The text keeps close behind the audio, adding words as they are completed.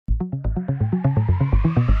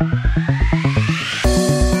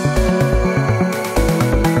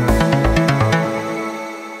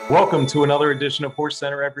Welcome to another edition of Horse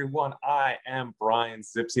Center, everyone. I am Brian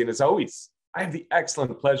Zipsy, and as always, I have the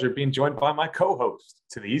excellent pleasure of being joined by my co-host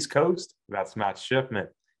to the East Coast. That's Matt Schiffman.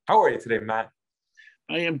 How are you today, Matt?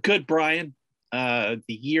 I am good, Brian. The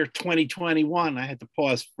year 2021, I had to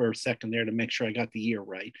pause for a second there to make sure I got the year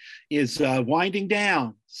right, is winding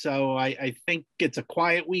down. So I think it's a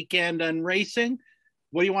quiet weekend on racing.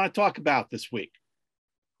 What do you want to talk about this week?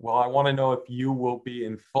 Well, I want to know if you will be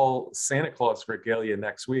in full Santa Claus regalia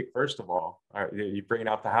next week, first of all. Are you bringing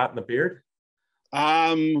out the hat and the beard?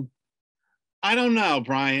 I don't know,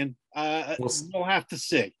 Brian. We'll have to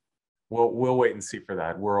see. We'll wait and see for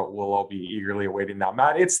that. We'll all be eagerly awaiting that.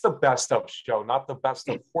 Matt, it's the best of show, not the best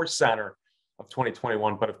of Horse Center of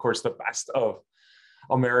 2021, but of course the best of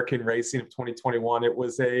American racing of 2021. It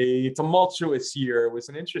was a tumultuous year. It was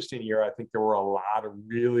an interesting year. I think there were a lot of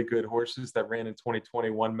really good horses that ran in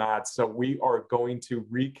 2021, Matt. So we are going to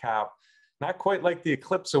recap, not quite like the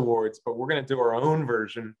Eclipse Awards, but we're going to do our own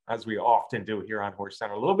version, as we often do here on Horse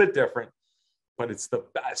Center. A little bit different, but it's the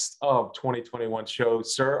best of 2021 show.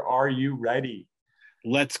 Sir, are you ready?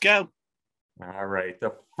 Let's go. All right.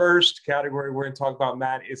 The first category we're going to talk about,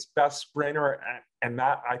 Matt, is best sprinter. And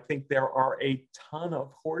Matt, I think there are a ton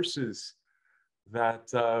of horses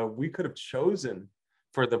that we could have chosen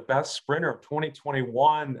for the best sprinter of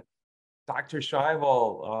 2021. Dr.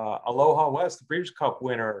 Scheivel, Aloha West, the Breeders' Cup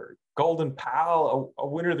winner. Golden Pal, a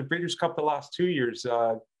winner of the Breeders' Cup the last 2 years.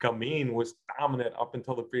 Gamine was dominant up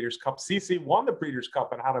until the Breeders' Cup. CC won the Breeders'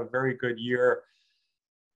 Cup and had a very good year.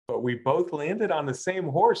 But we both landed on the same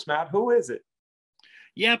horse, Matt. Who is it?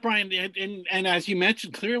 Yeah, Brian, and as you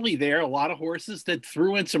mentioned, clearly there are a lot of horses that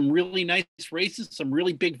threw in some really nice races, some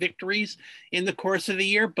really big victories in the course of the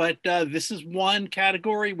year. But this is one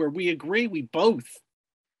category where we agree. We both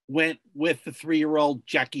went with the 3-year-old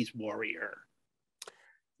Jackie's Warrior.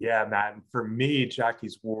 Yeah, Matt. For me,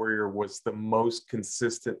 Jackie's Warrior was the most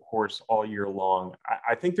consistent horse all year long.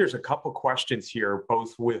 I think there's a couple questions here,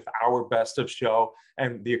 both with our best of show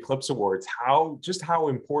and the Eclipse Awards. How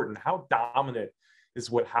important, how dominant is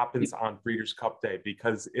what happens on Breeders' Cup Day?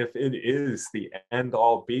 Because if it is the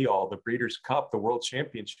end-all, be-all, the Breeders' Cup, the World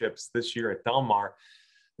Championships this year at Del Mar,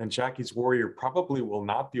 then Jackie's Warrior probably will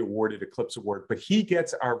not be awarded Eclipse Award, but he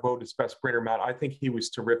gets our vote as best sprinter, Matt. I think he was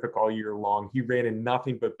terrific all year long. He ran in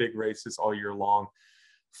nothing but big races all year long.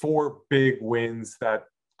 4 big wins. That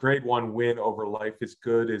grade 1 win over Life is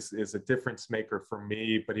Good is a difference maker for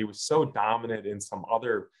me, but he was so dominant in some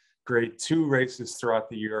other grade 2 races throughout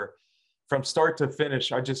the year. From start to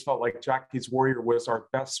finish, I just felt like Jackie's Warrior was our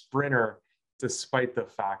best sprinter, despite the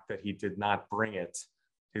fact that he did not bring it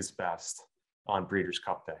his best on Breeders'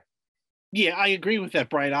 Cup Day. Yeah, I agree with that,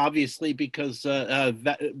 Brian, obviously, because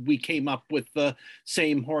that we came up with the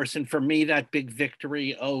same horse. And for me, that big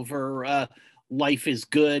victory over Life is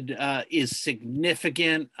Good is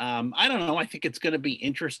significant. I don't know. I think it's going to be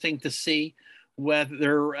interesting to see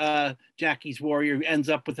whether Jackie's Warrior ends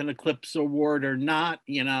up with an Eclipse Award or not,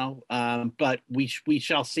 but we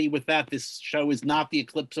shall see with that. This show is not the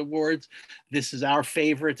Eclipse Awards. This is our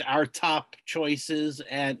favorites, our top choices,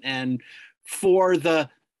 and for the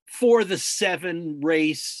 7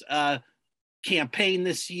 race campaign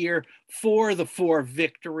this year, for the 4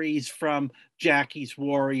 victories from Jackie's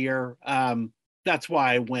Warrior. That's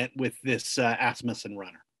why I went with this Asmussen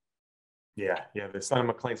runner. Yeah. The Son of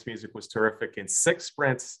McLean's Music was terrific. In 6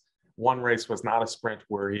 sprints, 1 race was not a sprint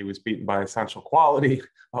where he was beaten by Essential Quality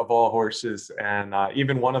of all horses. And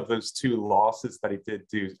even one of those 2 losses that he did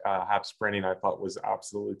do have sprinting, I thought was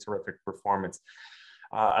absolutely terrific performance.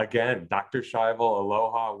 Again, Dr. Scheivel,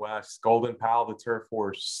 Aloha West, Golden Pal, the turf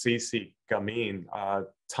horse, CC, Gamine, a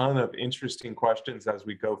ton of interesting questions as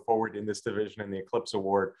we go forward in this division in the Eclipse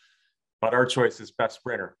Award. But our choice is best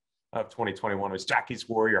sprinter of 2021 was Jackie's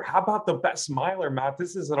Warrior. How about the best miler, Matt?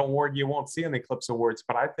 This is an award you won't see in the Eclipse Awards,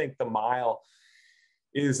 but I think the mile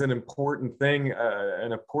is an important thing,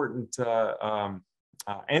 an important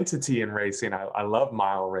entity in racing. I love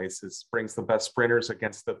mile races. Brings the best sprinters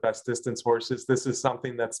against the best distance horses. This is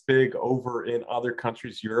something that's big over in other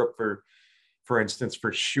countries, Europe, for instance,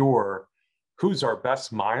 for sure. Who's our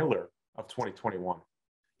best miler of 2021?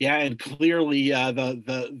 Yeah, and clearly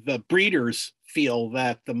the breeders feel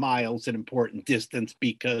that the mile's an important distance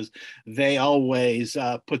because they always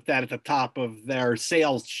put that at the top of their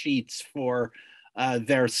sales sheets for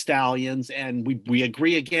their stallions. And we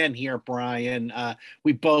agree again here, Brian.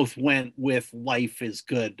 We both went with Life is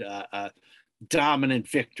Good. Dominant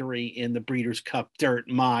victory in the Breeders' Cup Dirt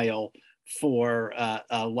Mile for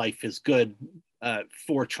Life is Good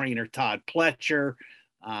for trainer Todd Pletcher.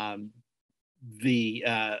 The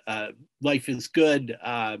Life is Good.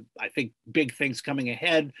 I think big things coming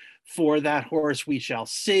ahead for that horse, we shall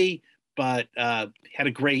see. But had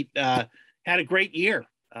a great year.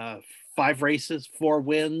 5 races, 4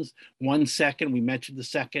 wins, 1 second. We mentioned the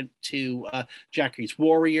second to Jackie's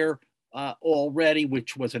Warrior already,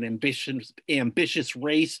 which was an ambitious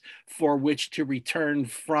race for which to return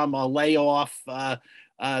from a layoff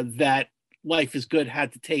that Life is Good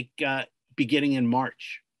had to take beginning in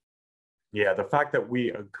March. Yeah, the fact that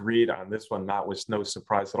we agreed on this one, Matt, was no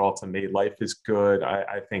surprise at all to me. Life is Good,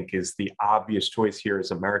 I think, is the obvious choice here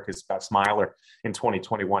as America's best miler in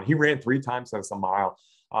 2021. He ran 3 times as a mile.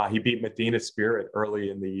 He beat Medina Spirit early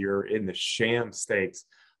in the year in the Sham Stakes.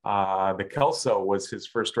 The Kelso was his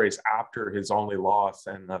first race after his only loss.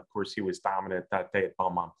 And of course, he was dominant that day at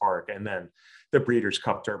Belmont Park. And then the Breeders'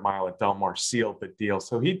 Cup Dirt Mile at Del Mar sealed the deal.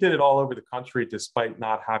 So he did it all over the country despite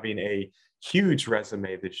not having a huge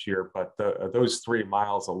resume this year. But those 3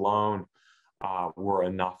 miles alone were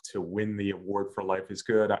enough to win the award for Life is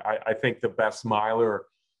Good. I think the best miler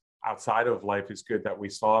outside of Life is Good that we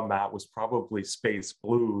saw, Matt, was probably Space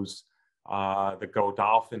Blues, the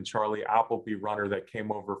Godolphin Charlie Appleby runner that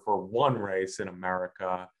came over for 1 race in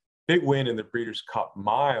America. Big win in the Breeders' Cup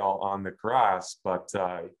Mile on the grass, but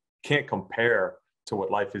can't compare to what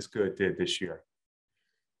Life is Good did this year.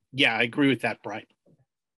 Yeah, I agree with that, Brian.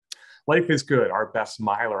 Life is Good, our best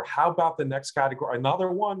miler. How about the next category?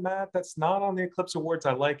 Another one, Matt, that's not on the Eclipse Awards.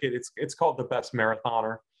 I like it. It's called the best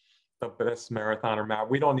marathoner. The best marathoner, Matt.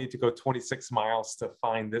 We don't need to go 26 miles to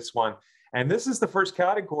find this one. And this is the first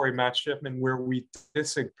category, Matt Shipman, where we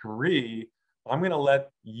disagree. I'm going to let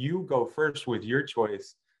you go first with your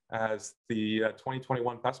choice as the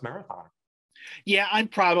 2021 best marathoner. Yeah, I'm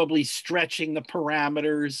probably stretching the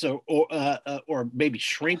parameters or maybe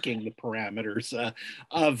shrinking the parameters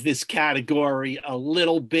of this category a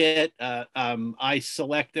little bit. I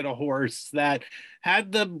selected a horse that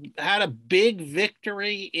had a big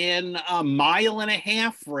victory in a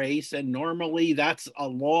 1.5-mile race, and normally that's a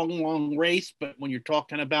long race. But when you're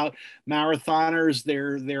talking about marathoners,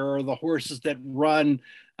 there are the horses that run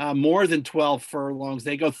more than 12 furlongs.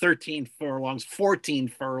 They go 13 furlongs, 14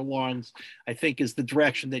 furlongs, I think is the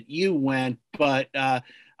direction that you went. But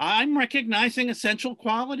I'm recognizing Essential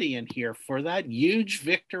Quality in here for that huge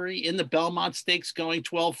victory in the Belmont Stakes going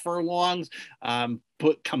 12 furlongs.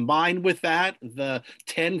 Combined with that, the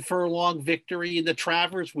 10 furlong victory in the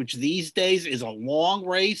Travers, which these days is a long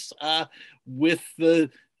race with the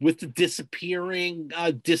disappearing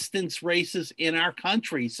distance races in our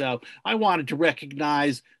country. So I wanted to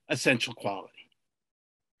recognize Essential Quality.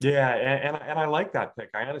 Yeah, and I like that pick.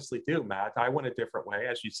 I honestly do, Matt. I went a different way,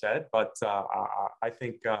 as you said, but I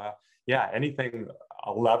think, anything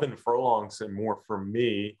 11 furlongs and more for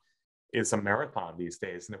me is a marathon these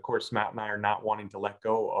days. And of course, Matt and I are not wanting to let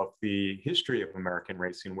go of the history of American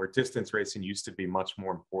racing, where distance racing used to be much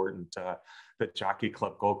more important. The Jockey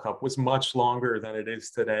Club Gold Cup was much longer than it is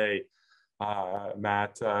today.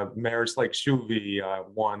 Matt, mares like Shuvi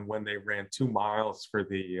won when they ran 2 miles for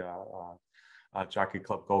the Jockey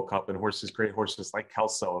Club Gold Cup, and great horses like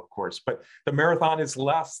Kelso, of course. But the marathon is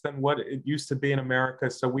less than what it used to be in America.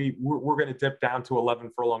 So we're going to dip down to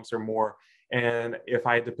 11 furlongs or more. And if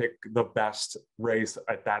I had to pick the best race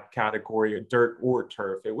at that category, dirt or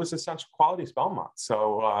turf, it was Essential Quality's Belmont.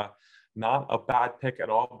 So not a bad pick at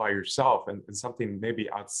all by yourself, and something maybe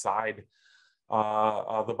outside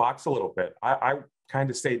the box a little bit. I kind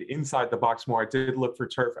of stayed inside the box more. I did look for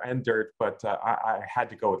turf and dirt, but I had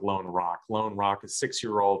to go with Lone Rock. Lone Rock, a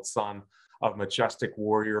 6-year-old son of Majestic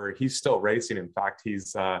Warrior. He's still racing. In fact,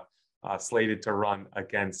 he's slated to run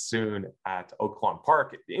again soon at Oaklawn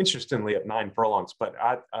Park, interestingly at 9 furlongs, but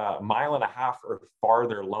at 1.5 miles or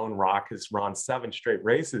farther, Lone Rock has run 7 straight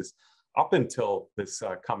races up until this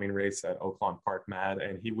coming race at Oaklawn Park, Matt,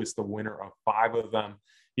 and he was the winner of 5 of them.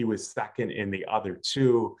 He was second in the other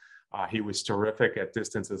 2. He was terrific at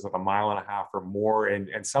distances of 1.5 miles or more,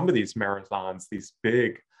 and some of these marathons, these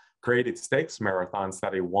big graded stakes marathons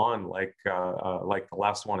that he won, like the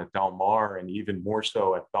last one at Del Mar, and even more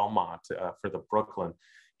so at Belmont for the Brooklyn.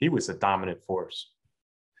 He was a dominant force.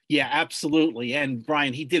 Yeah, absolutely. And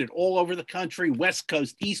Brian, he did it all over the country, West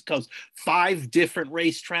Coast, East Coast, 5 different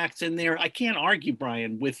racetracks in there. I can't argue,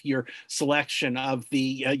 Brian, with your selection of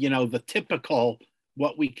the, the typical,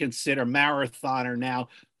 what we consider marathoner. Now,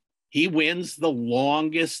 he wins the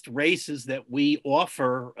longest races that we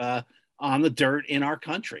offer on the dirt in our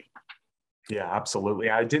country. Yeah, absolutely.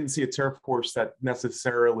 I didn't see a turf horse that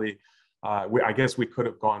necessarily, I guess we could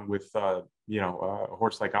have gone with, a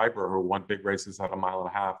horse like Iber, who won big races at a mile and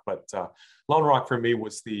a half. But Lone Rock for me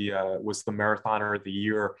was the marathoner of the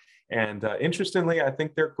year. And interestingly, I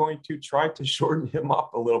think they're going to try to shorten him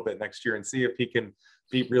up a little bit next year and see if he can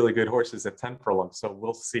beat really good horses at 10 furlongs. So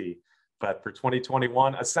we'll see. But for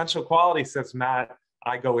 2021, essential quality, says Matt,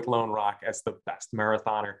 I go with Lone Rock as the best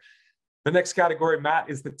marathoner. The next category, Matt,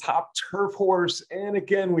 is the top turf horse. And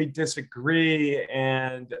again, we disagree.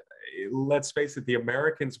 And let's face it, the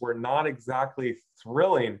Americans were not exactly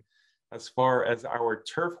thrilling as far as our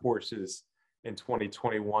turf horses in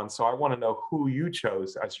 2021. So I want to know who you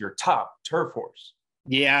chose as your top turf horse.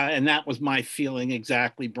 Yeah, and that was my feeling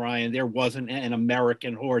exactly, Brian. There wasn't an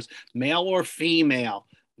American horse, male or female,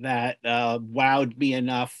 that wowed me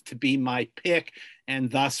enough to be my pick. And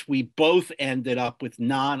thus we both ended up with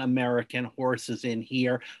non-American horses in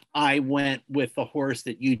here. I went with the horse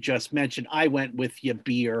that you just mentioned. I went with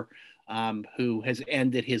Yabir, who has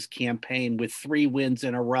ended his campaign with 3 wins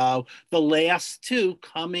in a row, the last 2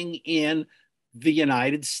 coming in the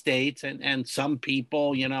United States. And some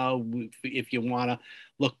people, if you want to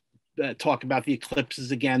look, talk about the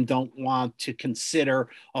eclipses again, don't want to consider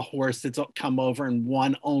a horse that's come over and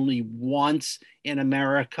won only once in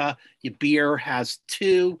America. Yabir has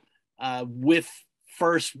 2, with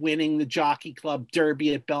first winning the Jockey Club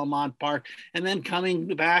Derby at Belmont Park, and then coming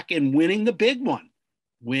back and winning the big one,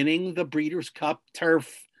 winning the Breeders' Cup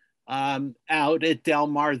Turf out at Del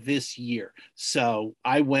Mar this year. So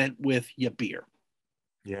I went with Yabir.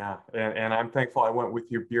 Yeah, and I'm thankful I went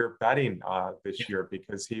with Yabir betting this year,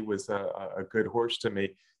 because he was a good horse to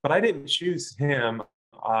me. But I didn't choose him.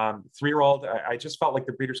 3-year-old, I just felt like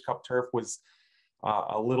the Breeders' Cup Turf was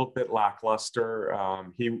a little bit lackluster.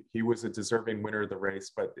 He was a deserving winner of the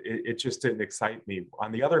race, but it just didn't excite me.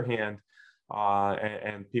 On the other hand,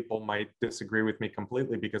 and people might disagree with me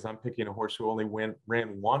completely, because I'm picking a horse who only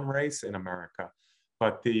ran 1 race in America.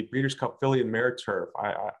 But the Breeders' Cup Filly and Mare Turf,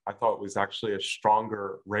 I thought was actually a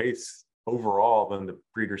stronger race overall than the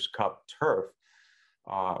Breeders' Cup Turf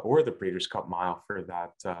or the Breeders' Cup Mile for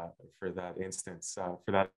that instance,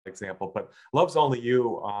 for that example. But Love's Only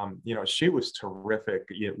You, she was terrific.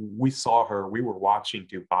 We saw her. We were watching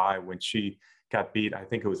Dubai when she got beat. I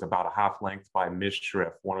think it was about a half length by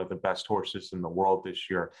Misdrift, one of the best horses in the world this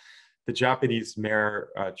year. The Japanese mare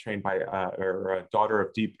trained by daughter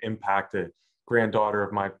of Deep Impact, granddaughter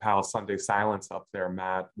of my pal Sunday Silence up there,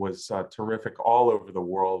 Matt, was terrific all over the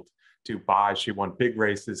world. Dubai, she won big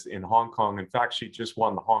races in Hong Kong. In fact, she just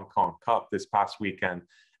won the Hong Kong Cup this past weekend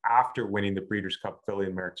after winning the Breeders' Cup Filly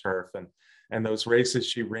and Mare Turf. And those races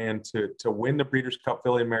she ran to win the Breeders' Cup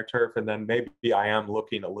Filly and Mare Turf. And then maybe I am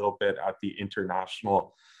looking a little bit at the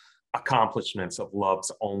international accomplishments of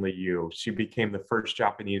Love's Only You. She became the first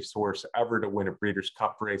Japanese horse ever to win a Breeders'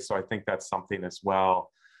 Cup race. So I think that's something as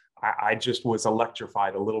well. I just was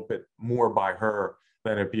electrified a little bit more by her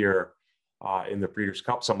than Yabir in the Breeders'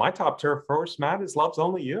 Cup. So my top turf horse, Matt, is Love's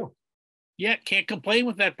Only You. Yeah, can't complain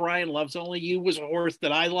with that, Brian. Love's Only You was a horse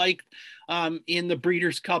that I liked in the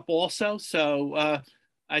Breeders' Cup also. So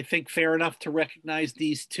I think fair enough to recognize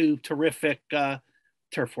these 2 terrific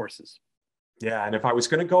turf horses. Yeah, and if I was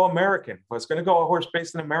going to go American, if I was going to go a horse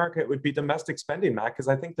based in America, it would be Domestic Spending, Matt, because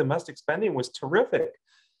I think Domestic Spending was terrific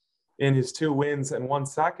in his 2 wins and 1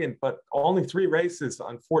 second, but only 3 races,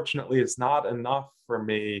 unfortunately, is not enough for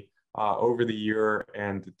me over the year.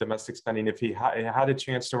 And Domestic Spending, if he had a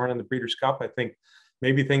chance to run in the Breeders' Cup, I think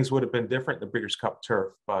maybe things would have been different in the Breeders' Cup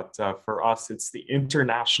Turf. But for us, it's the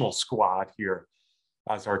international squad here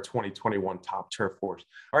as our 2021 top turf horse.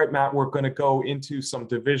 All right, Matt, we're going to go into some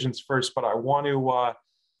divisions first, but I want to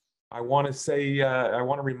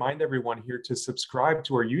remind everyone here to subscribe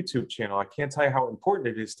to our YouTube channel. I can't tell you how important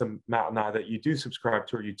it is to Matt and I that you do subscribe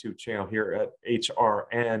to our YouTube channel here at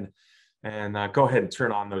HRN, and go ahead and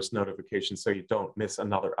turn on those notifications so you don't miss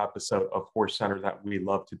another episode of Horse Center that we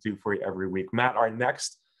love to do for you every week. Matt, our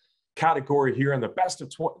next category here in the Best of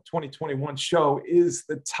 2021 show is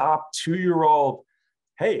the top 2-year-old.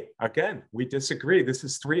 Hey, again, we disagree. This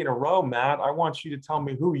is 3 in a row, Matt. I want you to tell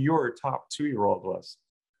me who your top 2-year-old was.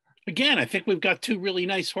 Again, I think we've got 2 really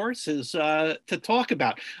nice horses to talk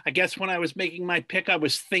about. I guess when I was making my pick, I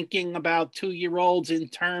was thinking about 2-year-olds in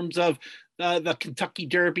terms of the Kentucky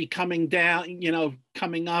Derby coming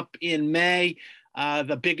up in May,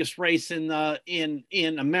 the biggest race in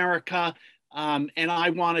America. And I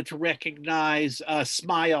wanted to recognize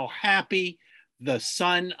Smile Happy, the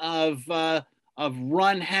son of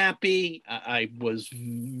Run Happy. It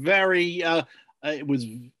was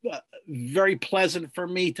very pleasant for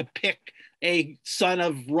me to pick a son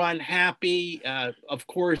of Run Happy, of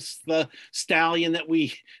course, the stallion that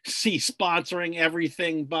we see sponsoring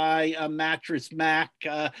everything by Mattress Mac,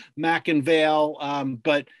 Mac and Vale,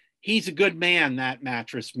 but he's a good man, that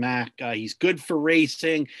Mattress Mac. He's good for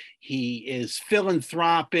racing. He is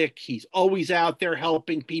philanthropic. He's always out there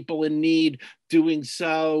helping people in need, doing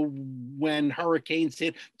so when hurricanes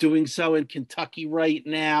hit, doing so in Kentucky right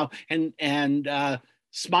now. And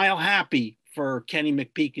Smile Happy for Kenny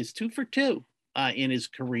McPeak is 2 for 2 in his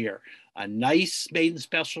career. A nice maiden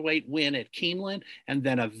special weight win at Keeneland, and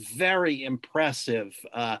then a very impressive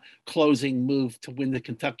closing move to win the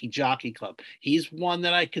Kentucky Jockey Club. He's one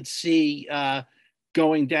that I could see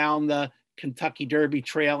going down the Kentucky Derby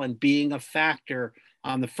trail and being a factor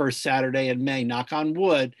on the first Saturday in May, knock on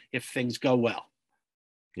wood, if things go well.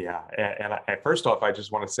 Yeah, and first off, I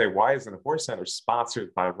just want to say, why isn't HorseCenter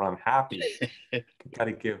sponsored by Run Happy? Got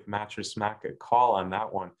to give Mattress Mac a call on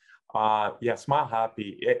that one. Yeah, Smile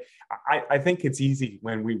Happy. I think it's easy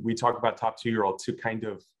when we talk about top 2-year-old to kind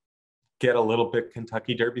of get a little bit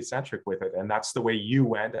Kentucky Derby centric with it, and that's the way you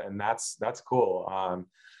went, and that's cool.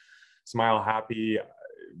 Smile Happy,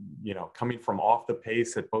 coming from off the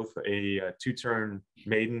pace at both a 2-turn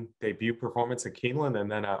maiden debut performance at Keeneland, and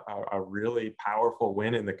then a really powerful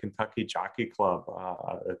win in the Kentucky Jockey Club,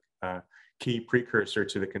 a key precursor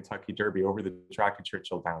to the Kentucky Derby over the track at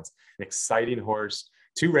Churchill Downs. An exciting horse.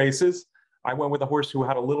 2 races. I went with a horse who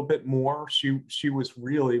had a little bit more. She was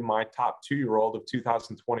really my top 2-year-old of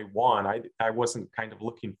 2021. I wasn't kind of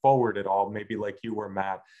looking forward at all, maybe like you were,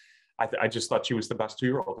 Matt. I just thought she was the best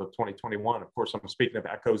 2-year-old of 2021. Of course, I'm speaking of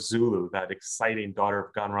Echo Zulu, that exciting daughter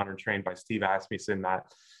of Gun Runner trained by Steve Asmussen.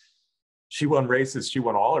 That she won races. She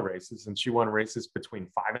won all her races, and she won races between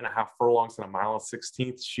 5.5 furlongs and 1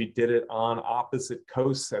 1/16. She did it on opposite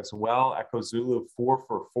coasts as well. Echo Zulu, 4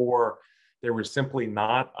 for 4. There was simply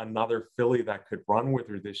not another filly that could run with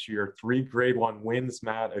her this year. 3 Grade 1 wins,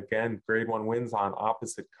 Matt. Again, Grade 1 wins on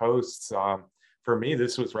opposite coasts. For me,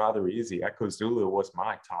 this was rather easy. Echo Zulu was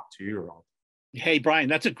my top 2-year-old. Hey, Brian,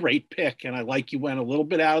 that's a great pick, and I like you went a little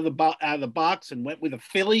bit out of the box and went with a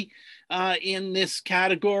filly in this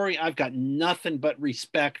category. I've got nothing but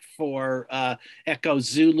respect for Echo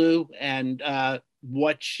Zulu and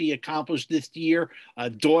what she accomplished this year.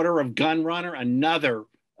 Daughter of Gun Runner, another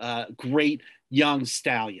great young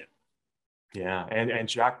stallion. Yeah, and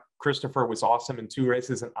Jack Christopher was awesome in 2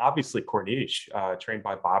 races, and obviously Corniche, trained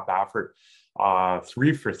by Bob Baffert,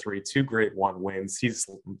 3 for 3, 2 Grade 1 wins. He's,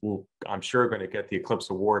 I'm sure, going to get the Eclipse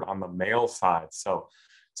Award on the male side. So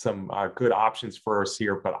some good options for us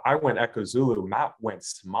here. But I went Echo Zulu. Matt went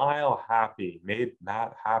Smile Happy. Made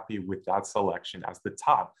Matt happy with that selection as the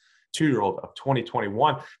top 2-year-old of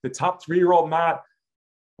 2021. The top 3-year-old, Matt,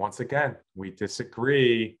 once again, we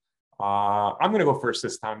disagree. I'm going to go first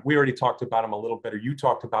this time. We already talked about him a little bit, or you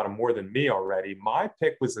talked about him more than me already. My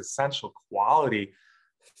pick was Essential Quality,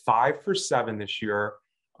 5 for 7 this year.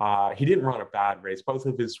 He didn't run a bad race. Both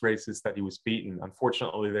of his races that he was beaten,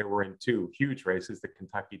 unfortunately, they were in 2 huge races, the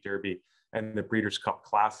Kentucky Derby and the Breeders' Cup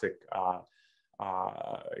Classic.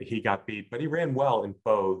 He got beat, but he ran well in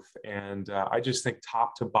both. And I just think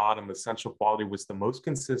top to bottom, Essential Quality was the most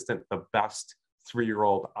consistent, the best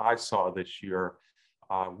 3-year-old I saw this year.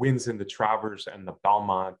 Wins in the Travers and the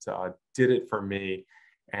Belmont did it for me.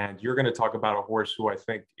 And you're going to talk about a horse who I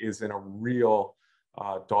think is in a real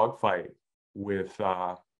dogfight with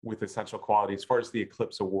Essential Quality as far as the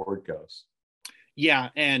Eclipse Award goes. Yeah,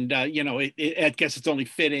 and I guess it's only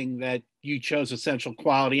fitting that you chose Essential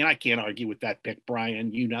Quality, and I can't argue with that pick,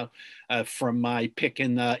 Brian. From my pick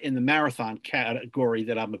in the marathon category,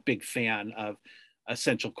 that I'm a big fan of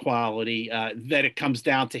Essential Quality. That it comes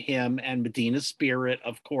down to him and Medina Spirit,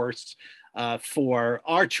 of course, for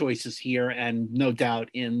our choices here, and no doubt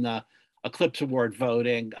in the Eclipse Award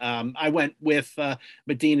voting. I went with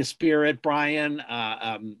Medina Spirit, Brian,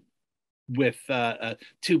 with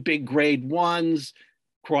 2 big Grade 1s,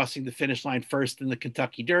 crossing the finish line first in the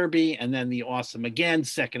Kentucky Derby, and then the Awesome Again,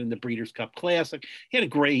 second in the Breeders' Cup Classic. He had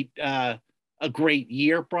a great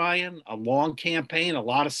year, Brian, a long campaign, a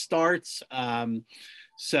lot of starts. And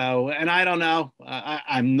I don't know,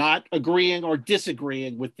 I'm not agreeing or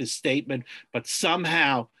disagreeing with this statement, but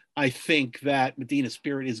somehow I think that Medina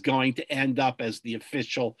Spirit is going to end up as the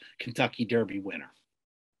official Kentucky Derby winner.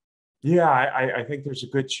 Yeah, I think there's a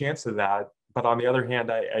good chance of that. But on the other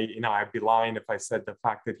hand, I'd be lying if I said the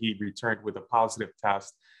fact that he returned with a positive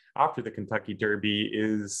test after the Kentucky Derby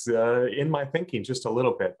is in my thinking just a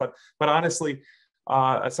little bit. But honestly,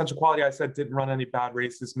 Essential Quality, I said, didn't run any bad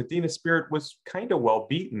races. Medina Spirit was kind of well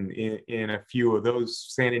beaten in a few of those.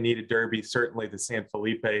 Santa Anita Derby, certainly the San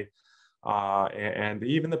Felipe and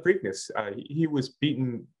even the Preakness. He was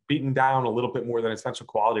beaten down a little bit more than Essential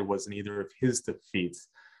Quality was in either of his defeats.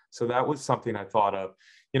 So that was something I thought of.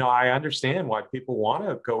 I understand why people want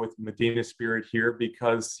to go with Medina Spirit here,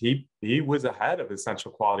 because he was ahead of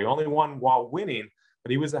Essential Quality, only won while winning,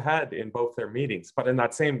 but he was ahead in both their meetings. But in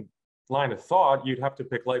that same line of thought, you'd have to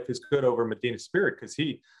pick Life is Good over Medina Spirit, because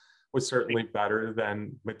he was certainly better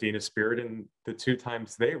than Medina Spirit in the 2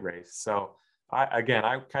 times they raced. So I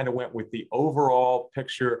kind of went with the overall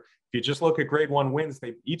picture. If you just look at Grade 1 wins,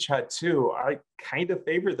 they each had 2. I kind of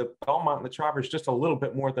favor the Belmont and the Travers just a little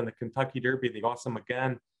bit more than the Kentucky Derby, the Awesome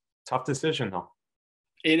Again. Tough decision, though.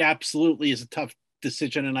 It absolutely is a tough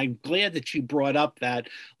decision, and I'm glad that you brought up that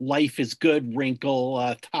Life is Good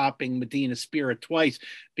wrinkle topping Medina Spirit twice,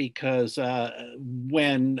 because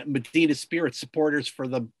when Medina Spirit supporters for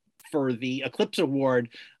the Eclipse Award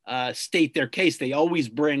state their case, they always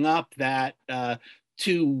bring up that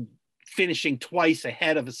 2 finishing twice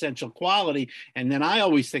ahead of Essential Quality, and then I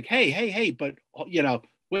always think, hey, but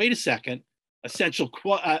wait a second,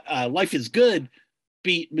 Life is Good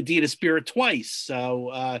beat Medina Spirit twice.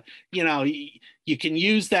 So, you can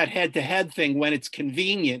use that head-to-head thing when it's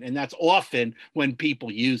convenient, and that's often when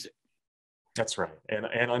people use it. That's right.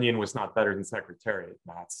 And Onion was not better than Secretariat,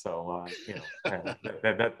 Matt. So,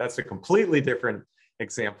 that's a completely different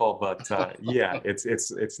example. But yeah,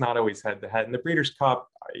 it's not always head-to-head. In the Breeders' Cup,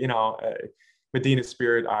 Medina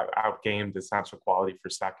Spirit outgamed Essential Quality for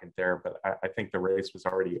second there, but I think the race was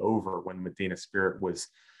already over when Medina Spirit was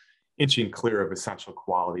inching clear of Essential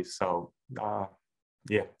Quality. So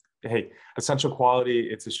yeah, hey, Essential Quality,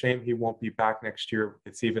 it's a shame he won't be back next year.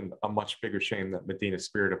 It's even a much bigger shame that Medina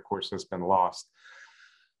Spirit, of course, has been lost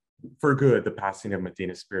for good, the passing of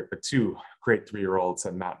Medina Spirit. But 2 great 3-year-olds,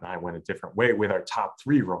 and Matt and I went a different way with our top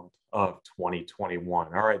 3-year-old of 2021.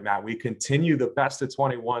 All right, Matt, we continue the best of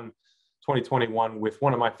 2021 with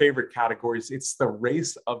one of my favorite categories. It's the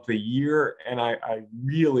race of the year, and I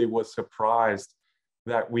really was surprised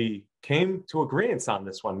that we came to agreement on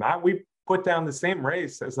this one, Matt. We put down the same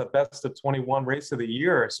race as the best of 21 race of the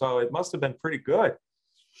year, so it must have been pretty good.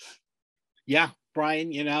 Yeah,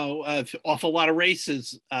 Brian, awful lot of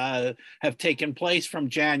races have taken place from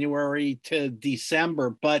January to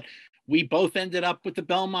December, but we both ended up with the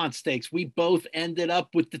Belmont Stakes. We both ended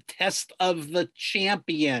up with the Test of the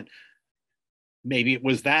Champion. Maybe it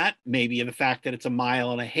was that, maybe the fact that it's 1.5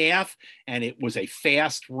 miles, and it was a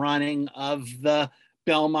fast running of the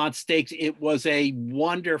Belmont Stakes. It was a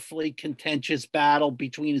wonderfully contentious battle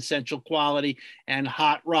between Essential Quality and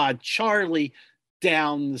Hot Rod Charlie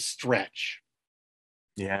down the stretch.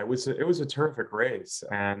 Yeah, it was a terrific race,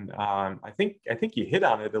 and I think you hit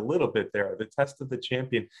on it a little bit there. The Test of the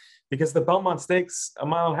Champion, because the Belmont Stakes 1.5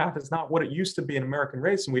 miles is not what it used to be in American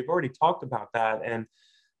race, and we've already talked about that.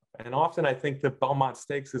 And often I think the Belmont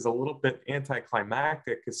Stakes is a little bit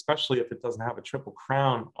anticlimactic, especially if it doesn't have a Triple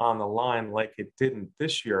Crown on the line like it didn't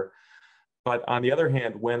this year. But on the other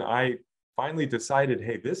hand, when I finally decided,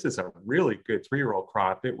 hey, this is a really good 3-year-old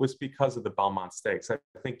crop, it was because of the Belmont Stakes. I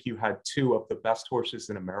think you had 2 of the best horses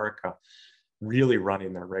in America really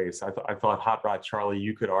running their race. I thought Hot Rod Charlie,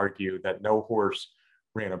 you could argue that no horse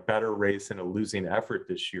ran a better race in a losing effort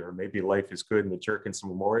this year. Maybe Life is Good and the Jerkins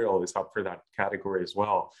Memorial is up for that category as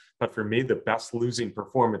well. But for me, the best losing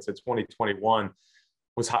performance of 2021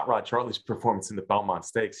 was Hot Rod Charlie's performance in the Belmont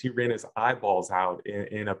Stakes. He ran his eyeballs out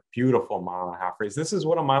in a beautiful 1.5 mile race. This is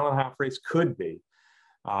what a 1.5 mile race could be.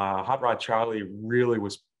 Hot Rod Charlie really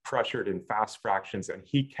was pressured in fast fractions, and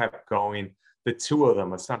he kept going. The 2 of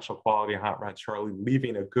them, Essential Quality and Hot Rod Charlie,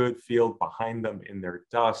 leaving a good field behind them in their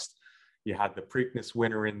dust. You had the Preakness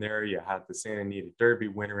winner in there. You had the Santa Anita Derby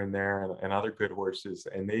winner in there, and other good horses.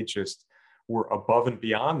 And they just were above and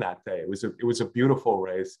beyond that day. It was a beautiful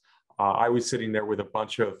race. I was sitting there with a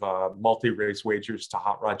bunch of multi-race wagers to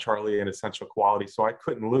Hot Rod Charlie and Essential Quality, so I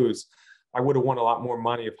couldn't lose. I would have won a lot more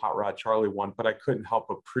money if Hot Rod Charlie won, but I couldn't help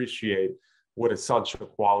appreciate what Essential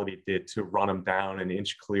Quality did to run him down an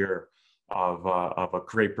inch clear of a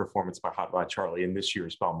great performance by Hot Rod Charlie in this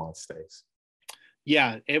year's Belmont Stakes.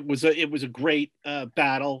 Yeah, it was a great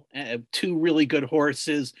battle. 2 really good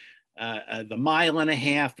horses, the 1.5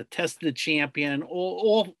 miles, the Test of the Champion,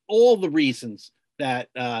 all the reasons that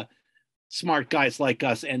smart guys like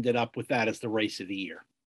us ended up with that as the race of the year.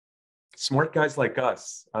 Smart guys like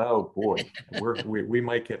us. Oh boy, we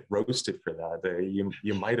might get roasted for that.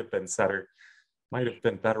 You might have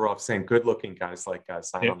been better off saying good-looking guys like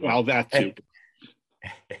us. I don't know. Well, that too.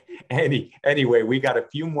 Anyway, we got a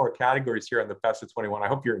few more categories here on the Best of 21. I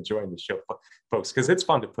hope you're enjoying the show, folks, because it's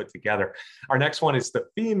fun to put together. Our next one is the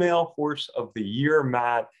Female Horse of the Year,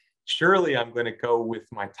 Matt. surely I'm going to go with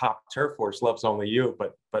my top turf horse, Loves Only You,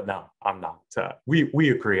 but no, I'm not. We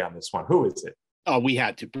agree on this one. Who is it? Oh, we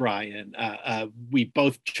had to, Brian. We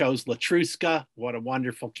both chose Latruska. What a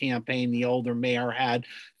wonderful campaign the older mare had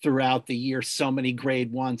throughout the year. So many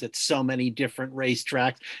grade ones at so many different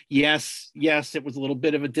racetracks. Yes, it was a little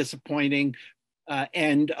bit of a disappointing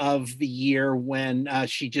end of the year when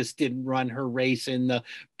she just didn't run her race in the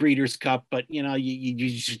Breeders' Cup. But you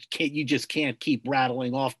just can't keep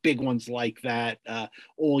rattling off big ones like that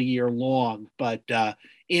all year long. But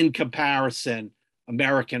in comparison,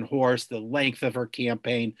 American Horse, the length of her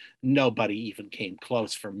campaign, nobody even came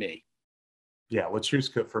close for me. Yeah,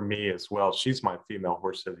 Latruska for me as well. She's my female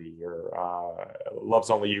horse of the year. Loves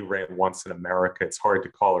Only You ran once in America. It's hard to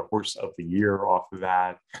call her horse of the year off of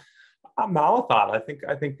that. Malathot.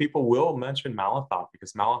 I think people will mention Malathot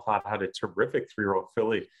because Malathot had a terrific 3-year-old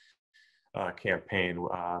filly campaign,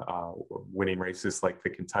 winning races like the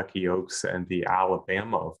Kentucky Oaks and the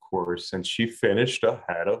Alabama, of course, and she finished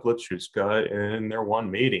ahead of Latruska in their one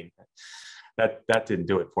meeting. That didn't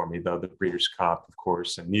do it for me though. The Breeders' Cup, of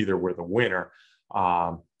course, and neither were the winner.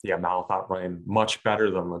 Yeah, Malathot ran much better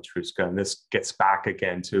than Latruska, and this gets back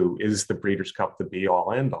again to, is the Breeders' Cup the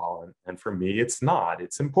be-all, end-all? And for me, it's not.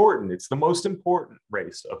 It's important. It's the most important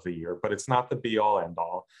race of the year, but it's not the be-all,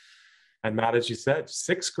 end-all. And Matt, as you said,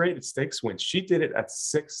 6 graded stakes wins. She did it at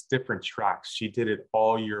 6 different tracks. She did it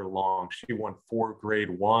all year long. She won 4 grade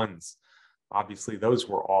ones. Obviously, those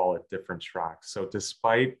were all at different tracks. So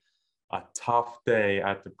despite a tough day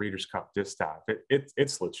at the Breeders' Cup Distaff,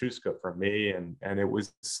 it's Latruska for me. And it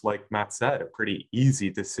was, like Matt said, a pretty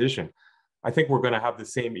easy decision. I think we're going to have the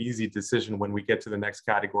same easy decision when we get to the next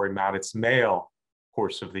category, Matt. It's male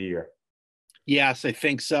horse of the year. Yes, I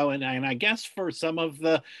think so, and I guess for some of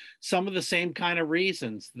the same kind of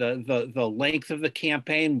reasons. The length of the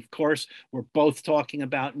campaign, of course, we're both talking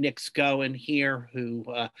about Nick Scowen here, who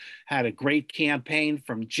had a great campaign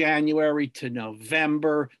from January to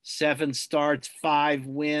November, 7 starts, 5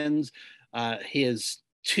 wins. His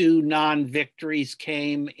 2 non-victories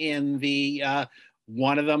came in the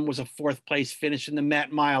one of them was a 4th place finish in the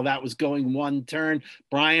Met Mile. That was going 1 turn.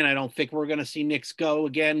 Brian, I don't think we're going to see Nick go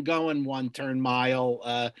again going 1 turn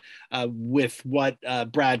mile with what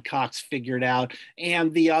Brad Cox figured out.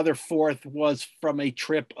 And the other 4th was from a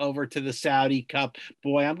trip over to the Saudi Cup.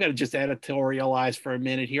 Boy, I'm going to just editorialize for a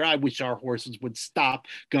minute here. I wish our horses would stop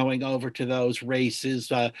going over to those races.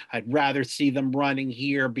 I'd rather see them running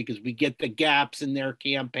here because we get the gaps in their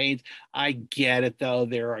campaigns. I get it, though.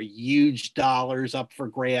 There are huge dollars up for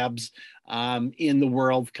grabs in the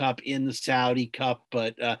World Cup, in the Saudi Cup,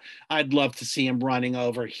 but I'd love to see him running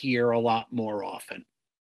over here a lot more often.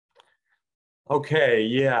 Okay,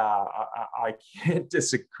 yeah, I can't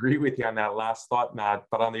disagree with you on that last thought, Matt.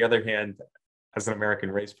 But on the other hand, as an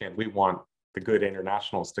American race fan, we want the good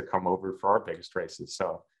internationals to come over for our biggest races.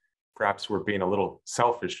 So perhaps we're being a little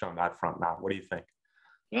selfish on that front, Matt. What do you think?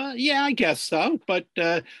 Yeah, I guess so. But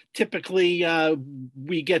typically,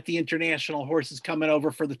 we get the international horses coming over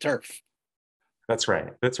for the turf. That's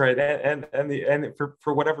right. That's right. And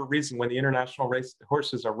for whatever reason, when the international race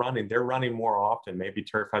horses are running, they're running more often. Maybe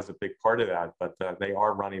turf has a big part of that, but they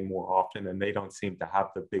are running more often, and they don't seem to have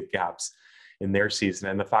the big gaps in their season.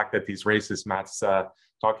 And the fact that these races, Matt's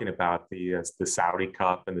talking about, the Saudi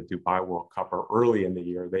Cup and the Dubai World Cup, are early in the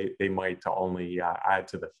year, they might only add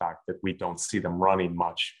to the fact that we don't see them running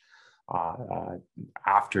much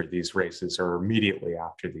after these races or immediately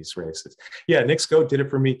after these races. Yeah, Nick Scowen did it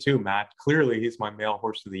for me too, Matt. Clearly, he's my male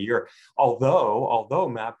horse of the year. Although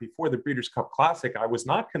Matt, before the Breeders' Cup Classic, I was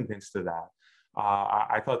not convinced of that.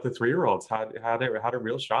 I thought the 3-year-olds had a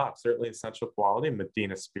real shot. Certainly, Essential Quality,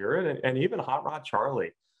 Medina Spirit, and even Hot Rod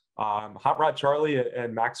Charlie. Hot Rod Charlie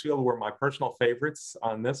and Maxfield were my personal favorites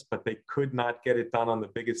on this, but they could not get it done on the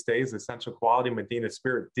biggest days. Essential Quality, Medina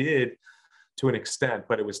Spirit did to an extent,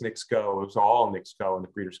 but it was Nick Scowen. It was all Nick Scowen in the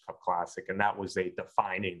Breeders' Cup Classic, and that was a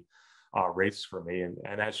defining race for me.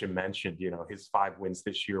 And as you mentioned, his 5 wins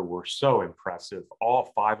this year were so impressive.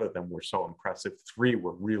 All 5 of them were so impressive. 3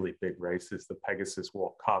 were really big races: the Pegasus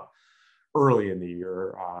World Cup early in the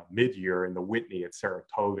year, mid-year in the Whitney at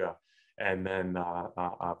Saratoga, and then,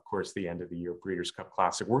 of course, the end of the year Breeders' Cup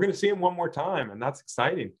Classic. We're going to see him one more time, and that's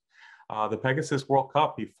exciting. The Pegasus World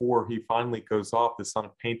Cup, before he finally goes off, the son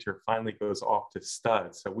of Painter finally goes off to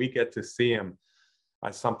stud. So we get to see him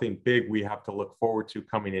as something big we have to look forward to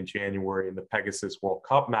coming in January in the Pegasus World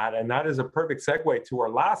Cup, Matt. And that is a perfect segue to our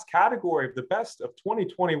last category of the best of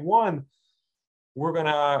 2021. We're going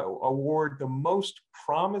to award the most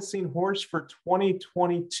promising horse for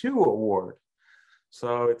 2022 award.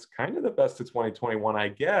 So it's kind of the best of 2021, I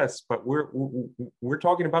guess. But we're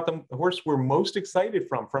talking about the horse we're most excited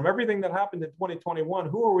from everything that happened in 2021.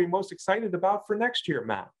 Who are we most excited about for next year,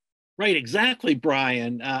 Matt? Right, exactly,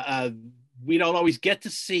 Brian. We don't always get to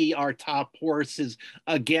see our top horses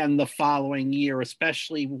again the following year,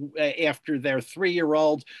 especially after they're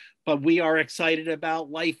 3-year-olds. But we are excited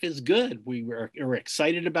about Life is Good. We're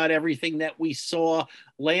excited about everything that we saw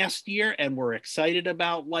last year, and we're excited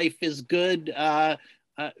about Life is Good.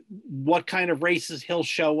 What kind of races he'll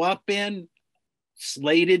show up in,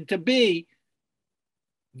 slated to be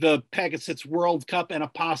the Pegasus World Cup and a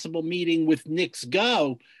possible meeting with Knicks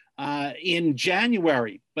Go in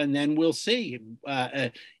January. And then we'll see.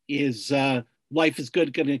 Is Life is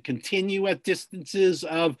Good going to continue at distances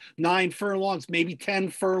of 9 furlongs, maybe 10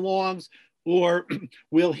 furlongs? Or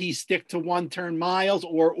will he stick to 1-turn miles,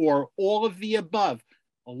 or all of the above?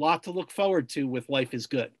 A lot to look forward to with Life is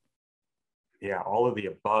Good. Yeah, all of the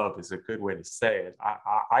above is a good way to say it.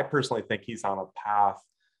 I personally think he's on a path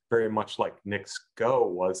very much like Knicks Go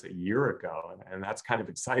was a year ago. And that's kind of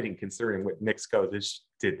exciting considering what Knicks Go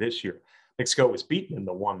did this year. Knicks Go was beaten in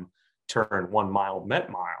the 1-turn, 1-mile Met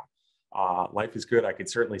Mile. Life is Good. I could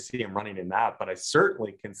certainly see him running in that, but I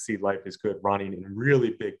certainly can see Life is Good running in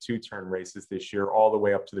really big 2-turn races this year, all the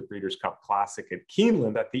way up to the Breeders' Cup Classic at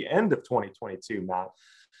Keeneland at the end of 2022, Matt.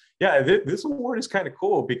 Yeah, this award is kind of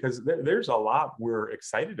cool because there's a lot we're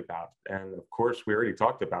excited about. And of course, we already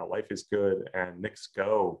talked about Life is Good and Knicks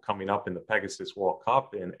Go coming up in the Pegasus World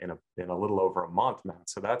Cup in a little over a month, Matt.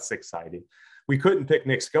 So that's exciting. We couldn't pick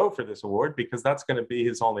Knicks Go for this award because that's going to be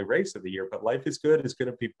his only race of the year. But Life is Good is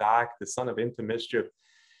going to be back. The son of Into Mischief,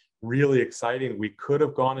 really exciting. We could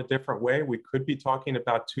have gone a different way. We could be talking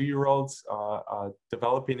about 2-year-olds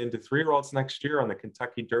developing into 3-year-olds next year on the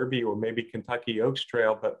Kentucky Derby or maybe Kentucky Oaks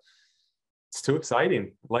Trail, but it's too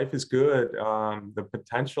exciting. Life is Good. The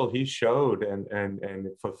potential he showed and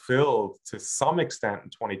fulfilled to some extent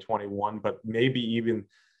in 2021, but maybe even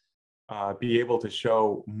be able to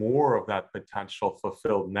show more of that potential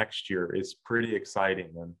fulfilled next year is pretty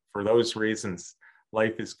exciting. And for those reasons,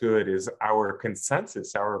 Life is Good is our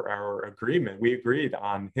consensus, our agreement. We agreed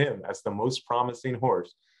on him as the most promising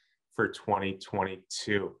horse for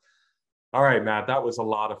 2022. All right, Matt, that was a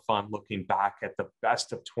lot of fun looking back at the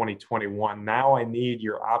best of 2021. Now I need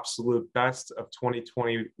your absolute best of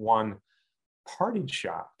 2021 parting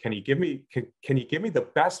shot. Can you give me the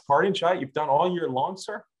best parting shot you've done all year long,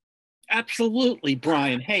 sir? Absolutely,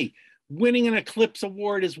 Brian. Hey, winning an Eclipse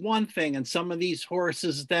Award is one thing, and some of these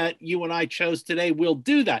horses that you and I chose today will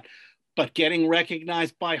do that. But getting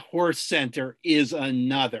recognized by HorseCenter is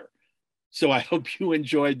another. So I hope you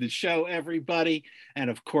enjoyed the show, everybody. And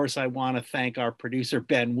of course, I want to thank our producer,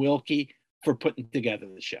 Ben Wilkie, for putting together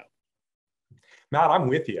the show. Matt, I'm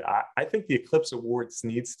with you. I think the Eclipse Awards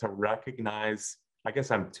needs to recognize, I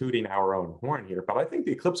guess I'm tooting our own horn here, but I think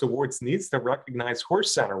the Eclipse Awards needs to recognize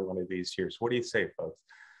HorseCenter one of these years. What do you say, folks?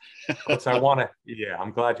 Folks, I'm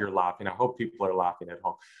glad you're laughing. I hope people are laughing at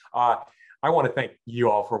home. I want to thank you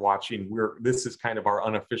all for watching. This is kind of our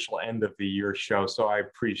unofficial end of the year show, so I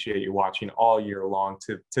appreciate you watching all year long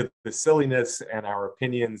to the silliness and our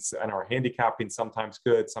opinions and our handicapping, sometimes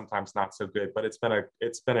good, sometimes not so good, but it's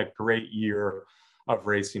been a great year of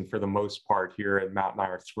racing for the most part here, and Matt and I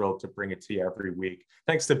are thrilled to bring it to you every week.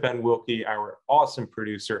 Thanks to Ben Wilkie, our awesome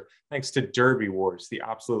producer. Thanks to Derby Wars, the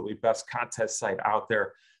absolutely best contest site out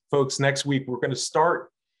there. Folks, next week we're going to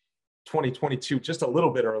start 2022 just a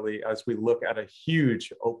little bit early as we look at a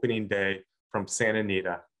huge opening day from Santa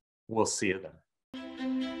Anita. We'll see you then.